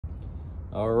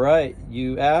All right,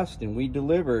 you asked and we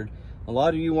delivered. A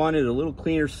lot of you wanted a little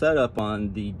cleaner setup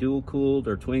on the dual cooled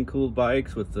or twin cooled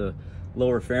bikes with the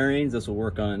lower fairings. This will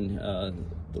work on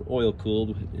the oil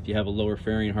cooled if you have a lower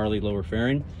fairing, Harley lower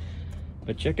fairing.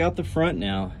 But check out the front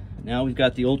now. Now we've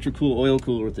got the UltraCool Oil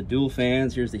Cooler with the dual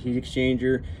fans. Here's the heat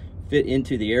exchanger, fit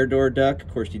into the air door duct.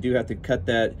 Of course, you do have to cut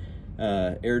that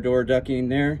air door ducting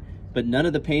there, but none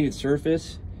of the painted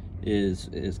surface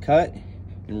is cut.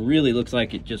 And really looks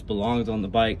like it just belongs on the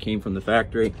bike, came from the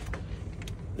factory.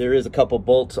 There is a couple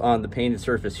bolts on the painted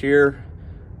surface here.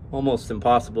 Almost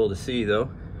impossible to see though.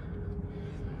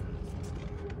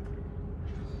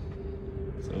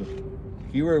 So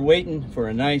if you were waiting for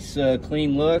a nice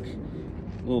clean look,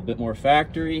 a little bit more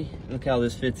factory, look how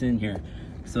this fits in here.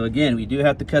 So again, we do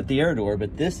have to cut the air door,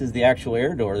 but this is the actual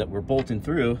air door that we're bolting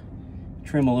through.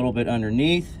 Trim a little bit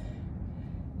underneath.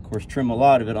 Of course, trim a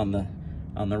lot of it on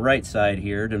the right side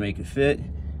here to make it fit,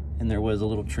 and there was a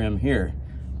little trim here.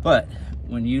 But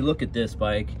when you look at this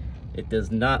bike, it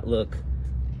does not look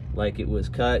like it was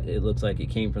cut. It looks like it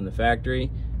came from the factory.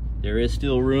 There is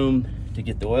still room to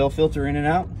get the oil filter in and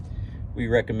out. We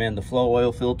recommend the flow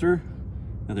oil filter,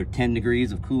 another 10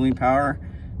 degrees of cooling power,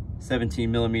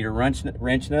 17mm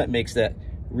wrench nut makes that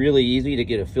really easy to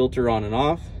get a filter on and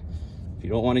off. If you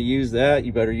don't want to use that,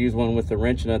 you better use one with the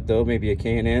wrench nut though, maybe a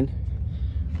K&N.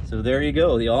 So there you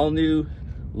go, the all new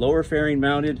lower fairing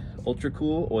mounted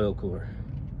UltraCool oil cooler.